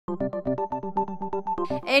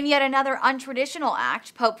In yet another untraditional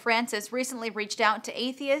act, Pope Francis recently reached out to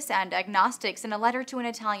atheists and agnostics in a letter to an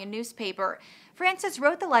Italian newspaper. Francis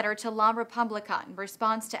wrote the letter to La Repubblica in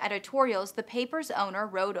response to editorials the paper's owner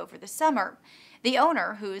wrote over the summer. The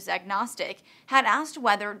owner, who's agnostic, had asked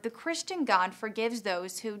whether the Christian God forgives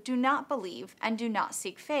those who do not believe and do not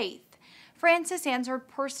seek faith. Francis answered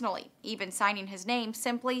personally, even signing his name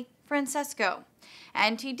simply Francesco.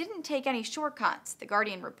 And he didn't take any shortcuts. The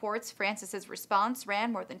Guardian reports Francis's response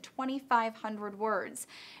ran more than 2,500 words.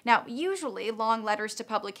 Now, usually long letters to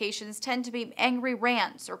publications tend to be angry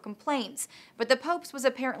rants or complaints, but the Pope's was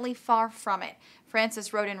apparently far from it.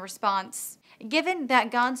 Francis wrote in response, "Given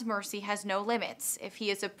that God's mercy has no limits, if he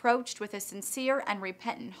is approached with a sincere and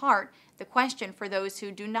repentant heart, the question for those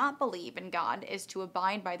who do not believe in God is to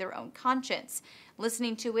abide by their own conscience.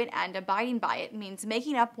 Listening to it and abiding by it means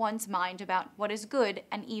making up one's mind about what is good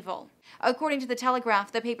and evil." According to the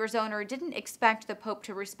Telegraph, the paper's owner didn't expect the Pope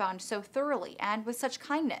to respond so thoroughly and with such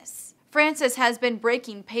kindness. Francis has been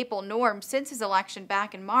breaking papal norms since his election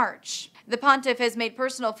back in March. The pontiff has made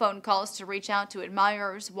personal phone calls to reach out to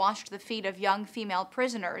admirers, washed the feet of young female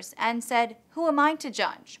prisoners, and said, "Who am I to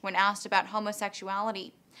judge?" when asked about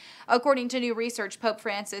homosexuality. According to new research, Pope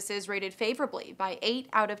Francis is rated favorably by 8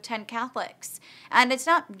 out of 10 Catholics. And it's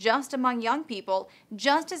not just among young people.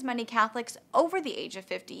 Just as many Catholics over the age of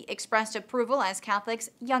 50 expressed approval as Catholics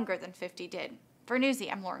younger than 50 did. For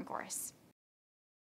Newsy, I'm Lauren Goris.